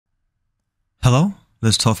Hello,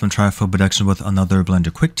 this is Tola from Trifold Production with another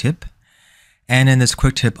Blender quick tip. And in this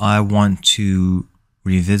quick tip, I want to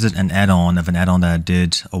revisit an add-on of an add-on that I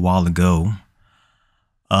did a while ago.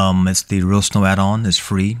 It's the Real Snow add-on. It's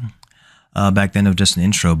free. Back then it was just an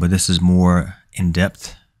intro, but this is more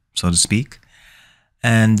in-depth, so to speak.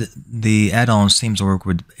 And the add-on seems to work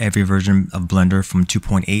with every version of Blender from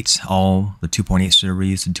 2.8, all the 2.8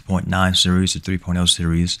 series, the 2.9 series, the 3.0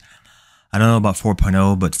 series. I don't know about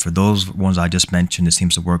 4.0, but for those ones I just mentioned, it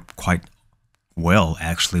seems to work quite well,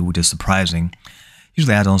 actually, which is surprising.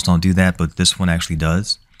 Usually add-ons don't do that, but this one actually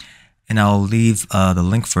does. And I'll leave the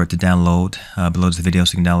link for it to download below this video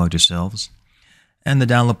so you can download yourselves. And the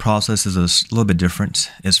download process is a little bit different.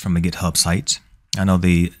 It's from a GitHub site. I know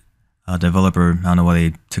the developer, I don't know why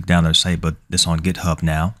they took down their site, but it's on GitHub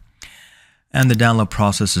now. And the download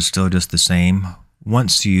process is still just the same.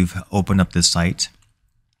 Once you've opened up this site,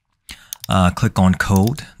 click on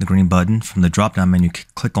Code, the green button. From the drop-down menu,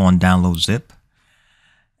 click on Download Zip.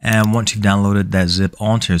 And once you've downloaded that zip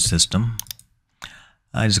onto your system,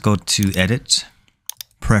 just go to Edit,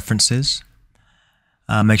 Preferences.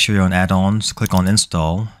 Make sure you're on Add-ons. Click on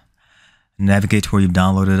Install. Navigate to where you've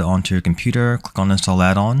downloaded it onto your computer. Click on Install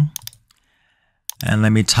Add-on. And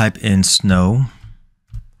let me type in Snow.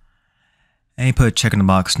 And you put a check in the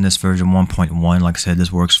box in this version 1.1. Like I said,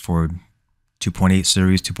 this works for 2.8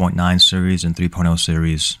 series, 2.9 series, and 3.0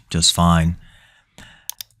 series just fine.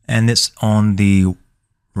 And it's on the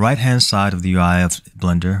right-hand side of the UI of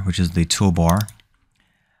Blender, which is the toolbar.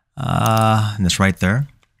 And it's right there.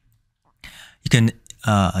 You can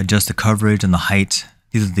adjust the coverage and the height.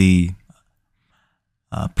 These are the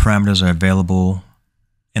parameters that are available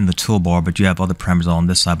in the toolbar, but you have other parameters on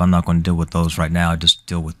this side, but I'm not going to deal with those right now. I just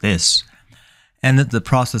deal with this. And the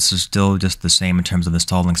process is still just the same in terms of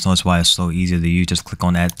installing snow. That's why it's so easy to use. Just click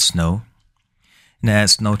on Add Snow. And add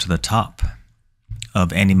snow to the top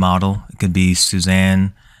of any model. It could be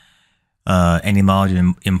Suzanne, any model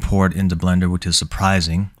you import into Blender, which is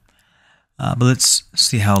surprising. But let's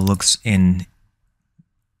see how it looks in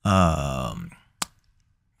the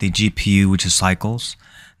GPU, which is cycles.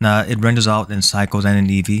 Now, it renders out in cycles and in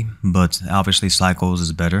Eevee, but obviously cycles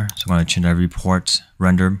is better. So I'm going to change our viewport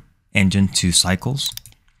render engine to cycles.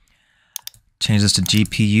 Change this to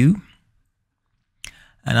GPU.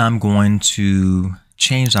 And I'm going to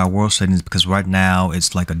change our world settings because right now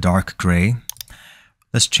it's like a dark gray.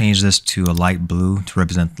 Let's change this to a light blue to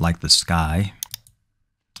represent like the sky.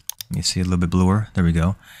 Let me see a little bit bluer. There we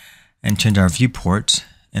go. And change our viewport.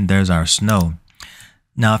 And there's our snow.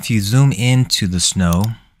 Now, if you zoom into the snow,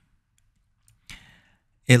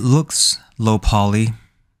 it looks low poly.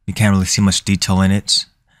 You can't really see much detail in it.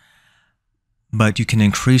 But you can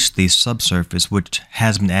increase the subsurface, which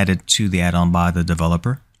has been added to the add-on by the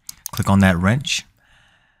developer. Click on that wrench.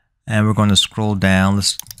 And we're going to scroll down.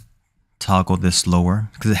 Let's toggle this lower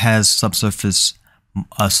because it has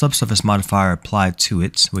a subsurface modifier applied to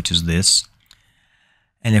it, which is this.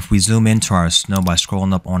 And if we zoom into our snow by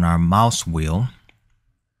scrolling up on our mouse wheel,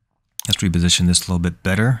 let's reposition this a little bit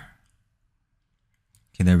better.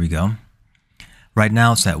 Okay, there we go. Right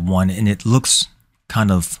now it's at 1 and it looks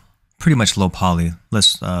kind of pretty much low poly.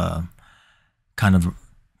 Let's kind of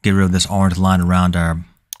get rid of this orange line around our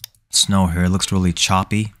snow here. It looks really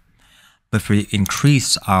choppy. But if we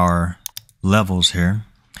increase our levels here,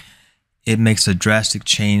 it makes a drastic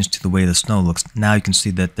change to the way the snow looks. Now you can see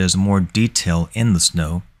that there's more detail in the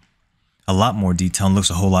snow. A lot more detail and looks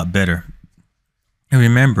a whole lot better. And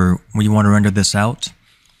remember, when you want to render this out,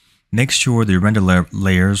 make sure the render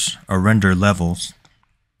layers or render levels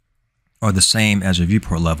are the same as your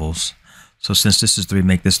viewport levels. So since this is 3,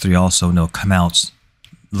 make this 3 also, and it'll come out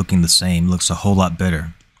looking the same. Looks a whole lot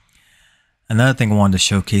better. Another thing I wanted to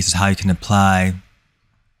showcase is how you can apply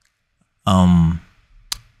the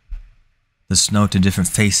snow to different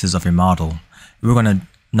faces of your model. We're going to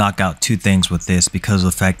knock out 2 things with this because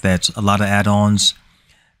of the fact that a lot of add-ons,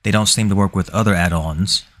 they don't seem to work with other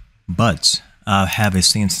add-ons, but I have a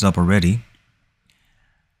scene set up already.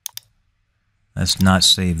 Let's not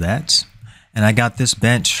save that. And I got this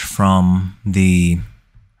bench from the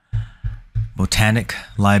Botanic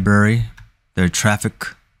Library, their traffic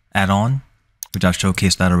add-on, which I've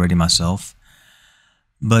showcased that already myself.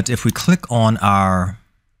 But if we click on our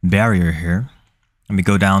barrier here, and we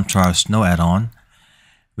go down to our snow add-on,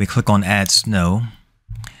 we click on Add Snow.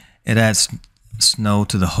 It adds snow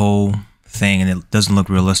to the whole thing, and it doesn't look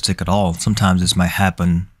realistic at all. Sometimes this might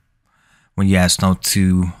happen when you add snow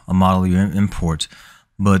to a model you import.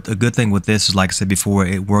 But a good thing with this is, like I said before,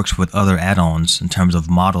 it works with other add-ons in terms of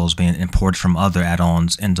models being imported from other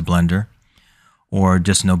add-ons into Blender, or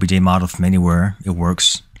just an OBJ model from anywhere. It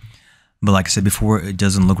works. But like I said before, it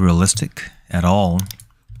doesn't look realistic at all.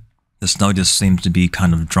 The snow just seems to be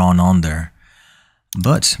kind of drawn on there.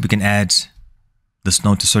 But we can add the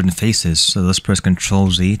snow to certain faces. So let's press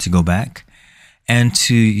Ctrl Z to go back. And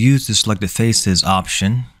to use the selected faces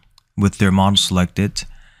option with their model selected,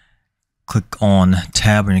 click on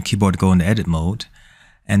Tab on your keyboard to go into edit mode.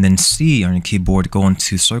 And then C on your keyboard to go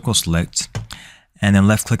into circle select. And then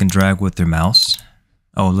left click and drag with your mouse.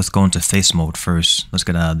 Oh, let's go into face mode first. Let's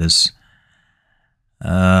get out of this.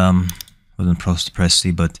 Wasn't supposed to press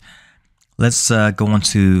C, but let's go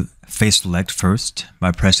into face select first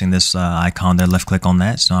by pressing this icon there. Left click on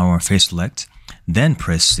that. So now we're on face select. Then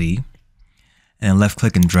press C and left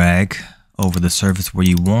click and drag over the surface where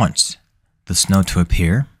you want the snow to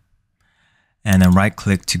appear. And then right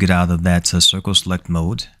click to get out of that circle select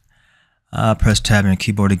mode. Press tab on your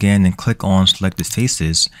keyboard again and click on selected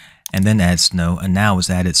faces and then add snow. And now it's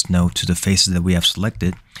added snow to the faces that we have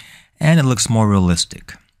selected and it looks more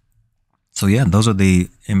realistic. So yeah, those are the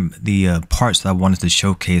parts that I wanted to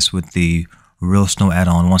showcase with the Real Snow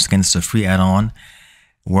add-on. Once again, it's a free add-on.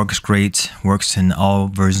 Works great, works in all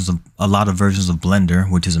versions of a lot of versions of Blender,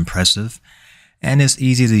 which is impressive, and it's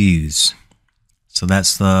easy to use. So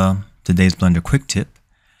that's today's Blender quick tip.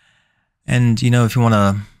 And you know, if you want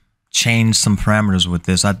to change some parameters with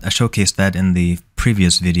this, I showcased that in the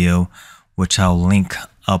previous video, which I'll link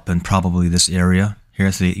up in probably this area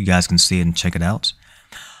here so that you guys can see it and check it out.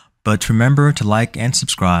 But remember to like and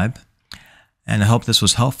subscribe. And I hope this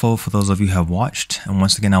was helpful for those of you who have watched. And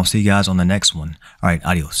once again, I'll see you guys on the next one. All right,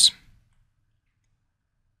 adios.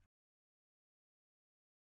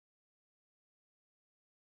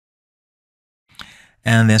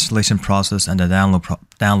 And the installation process and the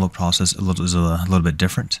download process is a little bit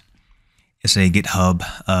different. It's a GitHub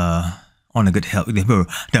on a GitHub.